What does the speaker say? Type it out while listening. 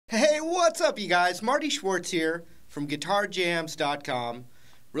What's up, you guys? Marty Schwartz here from GuitarJams.com.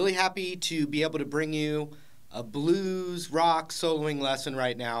 Really happy to be able to bring you a blues rock soloing lesson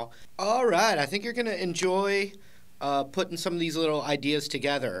right now. All right, I think you're going to enjoy putting some of these little ideas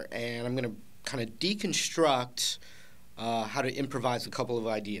together, and I'm going to kind of deconstruct how to improvise a couple of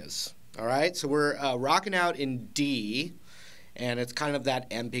ideas. All right, so we're rocking out in D, and it's kind of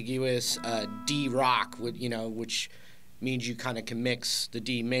that ambiguous D rock, which means you kind of can mix the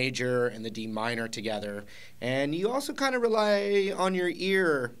D major and the D minor together. And you also kind of rely on your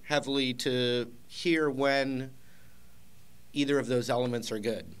ear heavily to hear when either of those elements are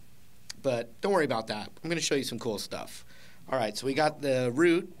good. But don't worry about that. I'm going to show you some cool stuff. All right, so we got the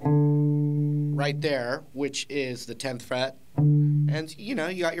root right there, which is the 10th fret. And, you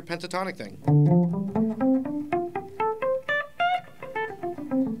got your pentatonic thing.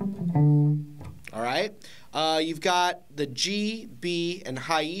 All right. You've got the G, B, and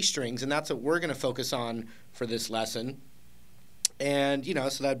high E strings, and that's what we're going to focus on for this lesson. And,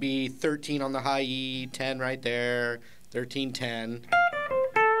 so that'd be 13 on the high E, 10 right there, 13, 10.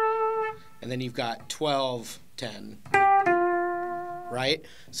 And then you've got 12, 10. Right?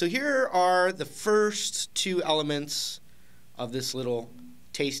 So here are the first two elements of this little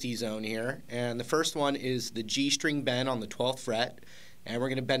tasty zone here. And the first one is the G string bend on the 12th fret, and we're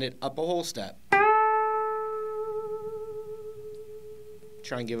going to bend it up a whole step.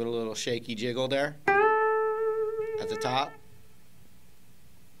 Try and give it a little shaky jiggle there at the top.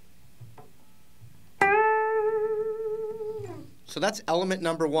 So that's element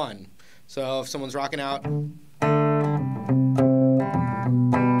number one. So if someone's rocking out,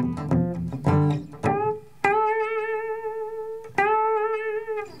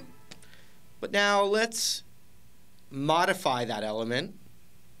 but now let's modify that element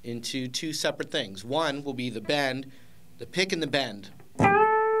into two separate things. One will be the bend, the pick and the bend,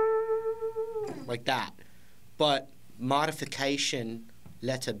 like that. But modification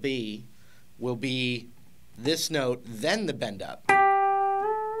letter B will be this note, then the bend up.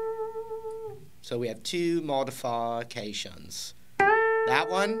 So we have two modifications. That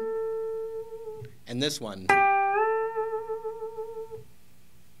one and this one.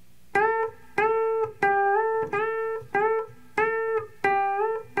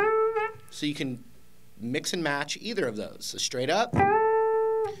 So you can mix and match either of those, the straight up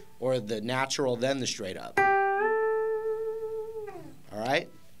or the natural, then the straight up. All right?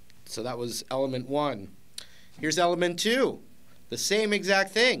 So that was element one. Here's element two. The same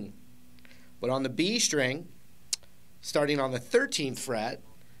exact thing, but on the B string, starting on the 13th fret,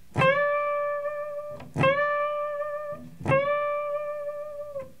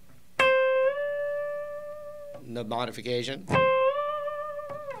 the modification.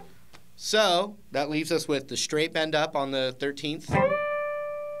 So that leaves us with the straight bend up on the 13th,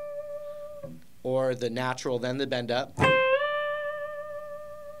 or the natural, then the bend up.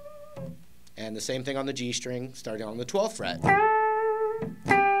 And the same thing on the G string, starting on the 12th fret.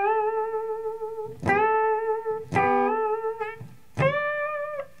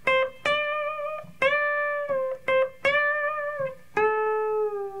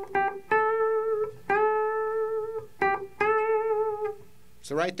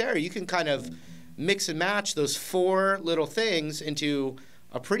 So right there, you can kind of mix and match those four little things into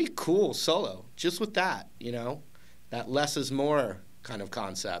a pretty cool solo, just with that, that less is more kind of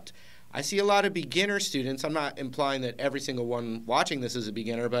concept. I see a lot of beginner students. I'm not implying that every single one watching this is a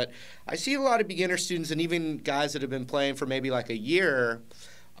beginner, but I see a lot of beginner students and even guys that have been playing for maybe like a year,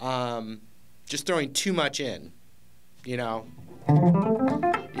 just throwing too much in, going,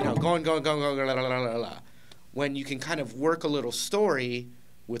 la, la, la, la, when you can kind of work a little story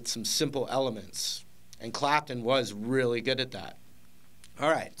with some simple elements. And Clapton was really good at that. All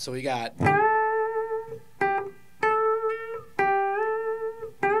right, so we got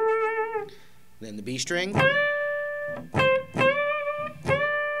then the B string.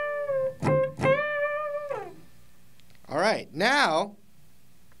 All right, now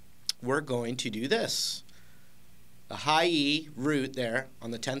we're going to do this. The high E root there on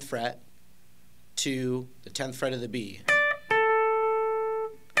the 10th fret to the 10th fret of the B.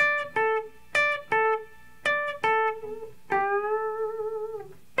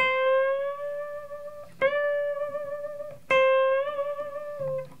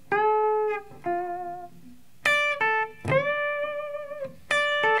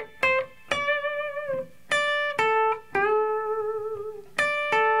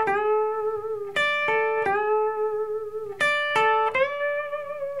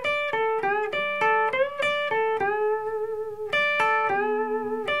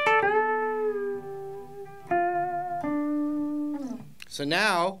 So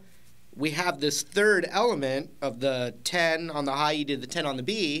now we have this third element of the 10 on the high E to the 10 on the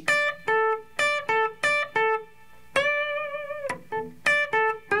B.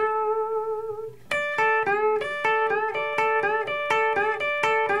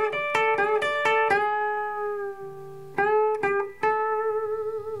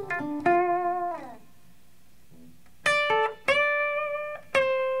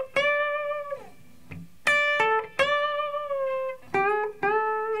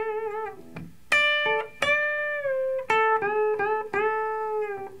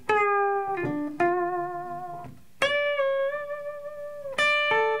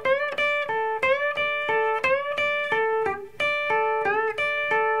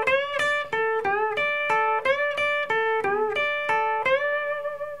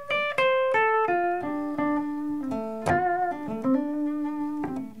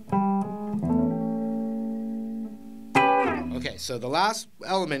 Okay, so the last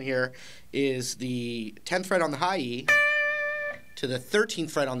element here is the 10th fret on the high E to the 13th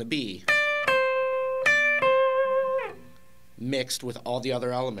fret on the B, mixed with all the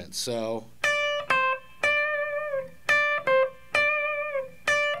other elements. So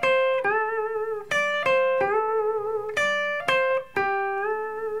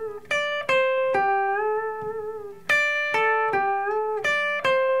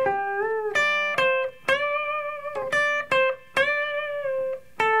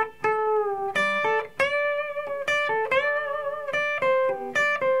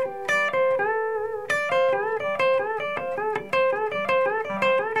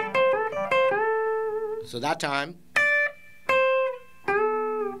that time